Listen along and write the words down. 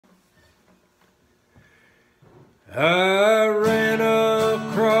I ran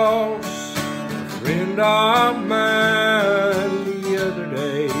across a friend of mine the other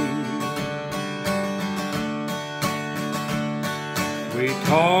day. We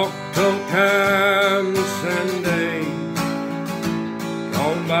talked of times and days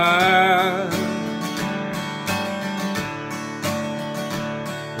gone by,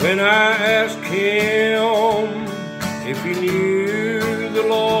 when I asked him if he knew the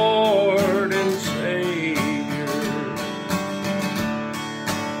Lord and Savior.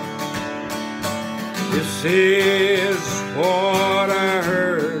 This is what I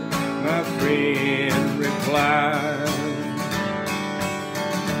heard my friend reply.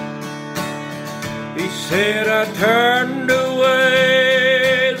 He said, I turned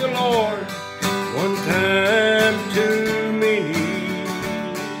away the Lord one time too many.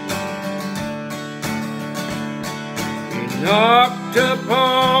 He knocked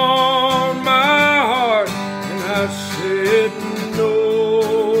upon my heart and I said no.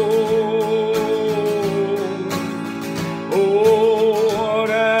 Oh, what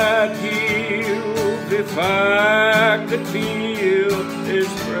I'd give if I could feel His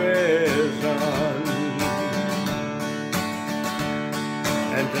presence,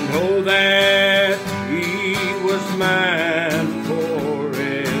 and to know that He was mine forevermore.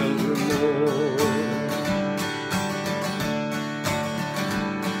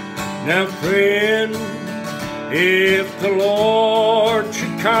 Now friend, if the Lord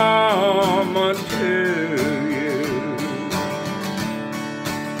should come unto you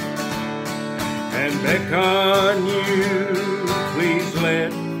and beckon you, please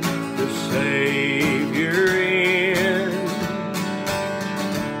let the Savior in.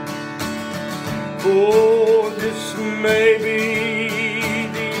 Oh, this may be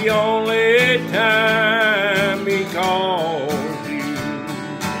the only time He calls you.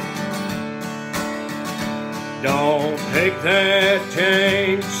 Don't take that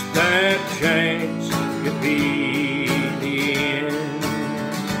chance could be the end.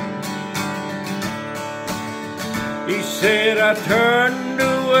 He said, I turned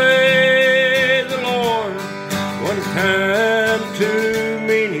away the Lord one time too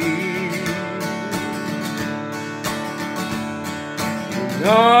many. He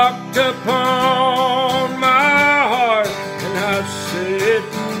knocked upon my heart and I said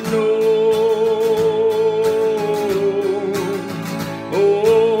no.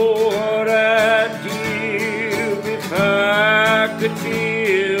 I could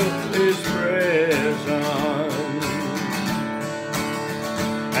feel His presence,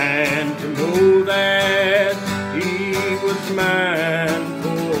 and to know that He was mine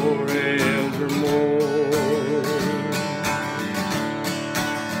forevermore.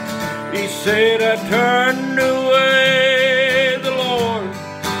 He said, I turned away the Lord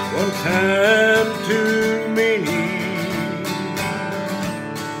one time too many.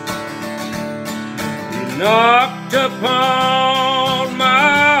 He knocked upon my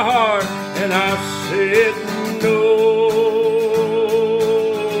heart and I said no.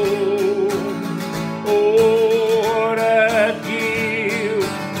 Oh, what I'd give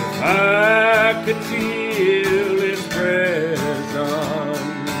if I could feel His presence,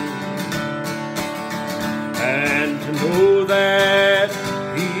 and to know that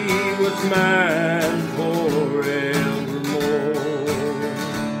He was mine